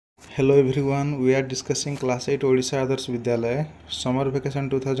Hello everyone, we are discussing Class 8 Odisha Adarsh Vidyalaya Summer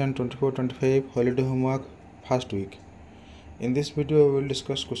Vacation 2024-25 Holiday Homework First Week. In this video, we will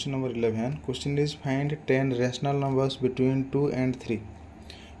discuss question number 11. Question is find 10 rational numbers between 2 and 3.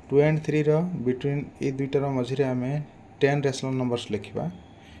 2 and 3 row between ए दुईटा रो मझिरे आमे 10 rational numbers लिखिबा.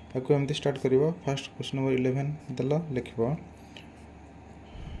 याको एमती start करिवो. First question number 11 देलो लिखिबो.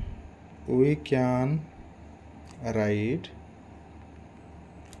 We can write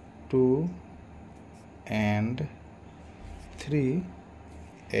 2 and 3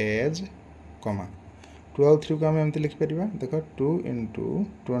 as comma 2 और 3 को आम एमती लिखि परिबा. देखो 2 into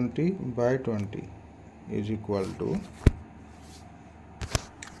 20 by 20 is equal to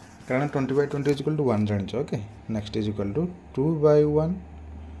कारण 20 by 20 is equal to 1 जानिछ. Okay next is equal to 2 by 1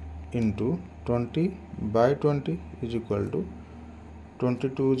 into 20 by 20 is equal to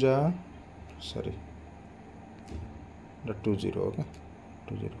 22 जा sorry 20 okay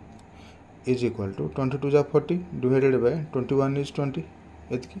 20 is equal to 22 जा 40 divided by 21 is 20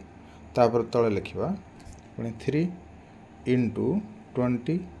 एतकी तापर तळे लिखिबा पुनी 3 into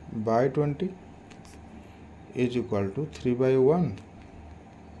 20 by 20 is equal to 3 by 1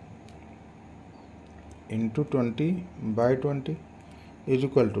 into 20 by 20 is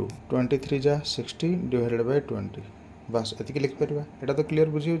equal to 23 जा 60 divided by 20 बस एतकी लिखि परिबा. एटा तो clear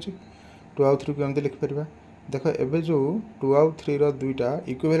बुझी होची. 2 और 3 को एमते लिखि परिबा. देख एबे जो 2 और 3 रो दुईटा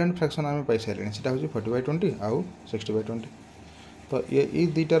इक्विवेलेंट फ्रैक्शन आमे पाई सारे सेटा होची 40 by 20 आउ 60 by 20. तो ये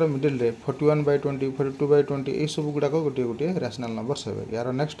दुईटा रो मिडिल रे 41 by 20 42 by 20 ए सब गुडा को गोटे गोटे रैशनल नंबर्स हेबे.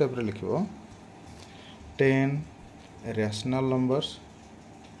 यार नेक्स्ट स्टेप रे लिखिबो 10 रैशनल नंबर्स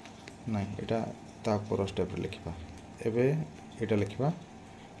नहीं एटा ता पर स्टेप रे लिखिबा. एबे एटा लिखिबा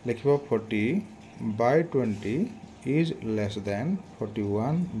 40 by 20 is less than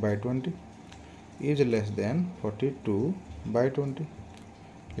 41 by 20 is less than 42 by 20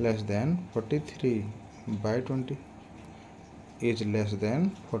 less than 43 by 20 is less than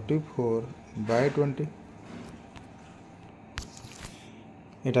 44 by 20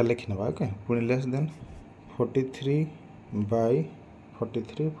 Etah लिखिनबा. Okay पुनी लेस देन 43 by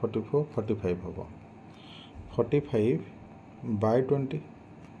 43 44 45 होबो. 45 by 20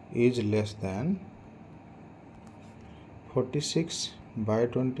 is less than 46 by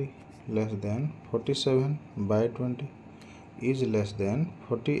 20 less than 47 by 20 is less than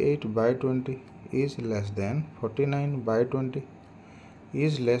 48 by 20 is less than 49 by 20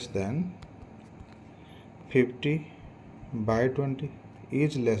 is less than 50 by 20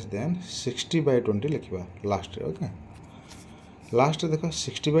 is less than 60 by 20 लिखिबा last रे. Okay last देखो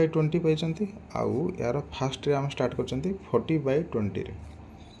 60 by 20 पाइचंती आउ यार fast रे हम start करचंती 40 by 20 रे.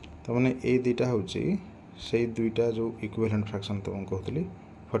 तो माने ए दुईटा होची सेही दुईटा जो इक्विवेलेंट फ्रैक्शन तो हम कहतली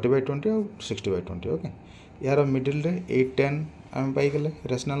 40 by 20 और 60 by 20. ओके यार मिडिल रे 8 10 आम पाई गले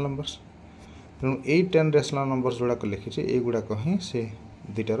रैशनल नंबर्स. तेणु 8 10 रैशनल नंबर्स जोड़ा को लिखिছে ए गुडा को ही से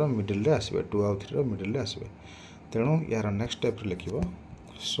दुईटा रो मिडिल रे आसीबे 2 और 3 रो मिडिल रे आसीबे. तेणु यार नेक्स्ट स्टेप रे लिखिबो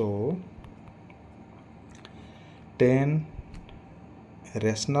सो 10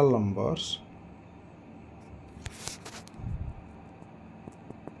 rational numbers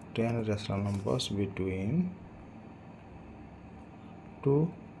 10 rational numbers between 2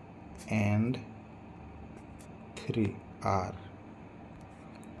 and 3 are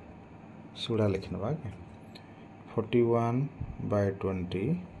सुड़ा लिखना 41 by 20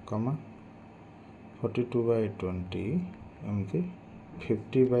 comma 42 by 20 एमती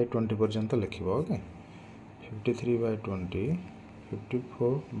 50 by 20 पर्यंत लिखिबो. Okay 53 by 20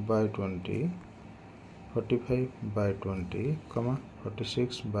 54 by 20 45 by 20 comma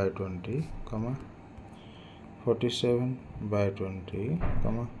 46 by 20 comma 47 by 20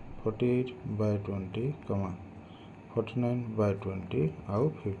 comma 48 by 20 comma 49 by 20 आउ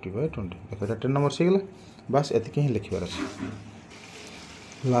 50 by 20. देखो 10 नंबर से गला बस एतके ही लिखिबार अछि.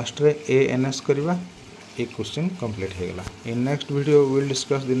 लास्ट रे एएनएस करबा ए क्वेश्चन कंप्लीट हे गला. In next video we will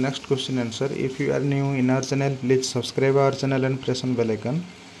discuss the next question answer. If you are new in our channel please subscribe our channel and press on bell icon.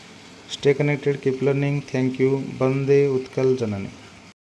 Stay connected, keep learning. Thank you. Bande Utkal Janani.